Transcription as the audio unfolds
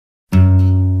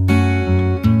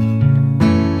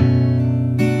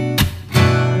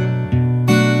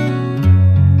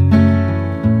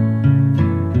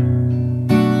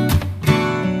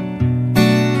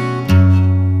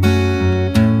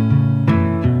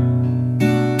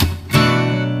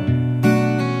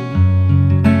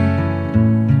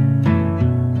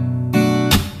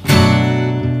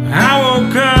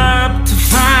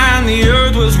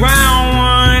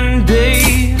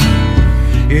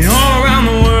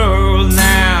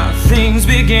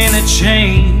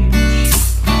change.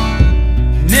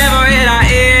 Never had I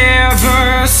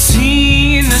ever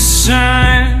seen the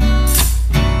sun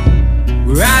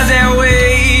rise that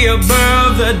way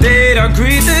above the day to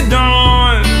greet the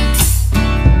dawn.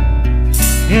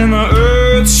 And the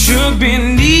earth shook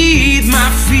beneath my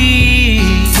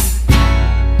feet,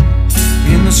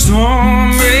 and the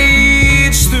storm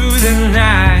raged through the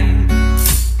night,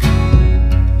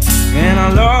 and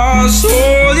I lost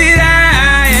all that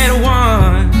I had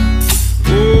won.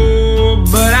 Oh,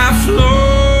 but I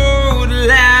flowed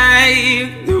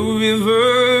like the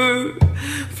river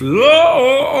flows.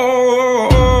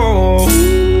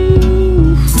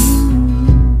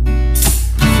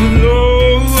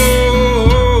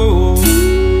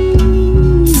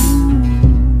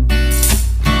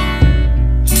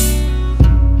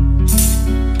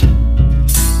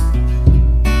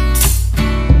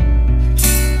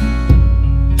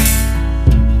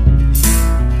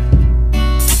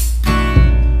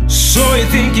 So you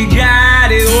think you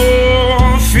got it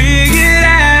all figured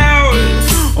out?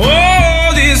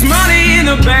 All this money in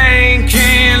the bank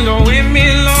and the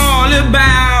women all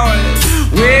about.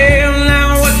 Well,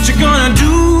 now what you gonna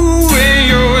do when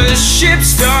your ship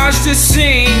starts to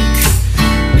sink?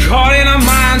 Caught in a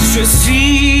monstrous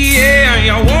sea, yeah,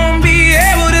 you won't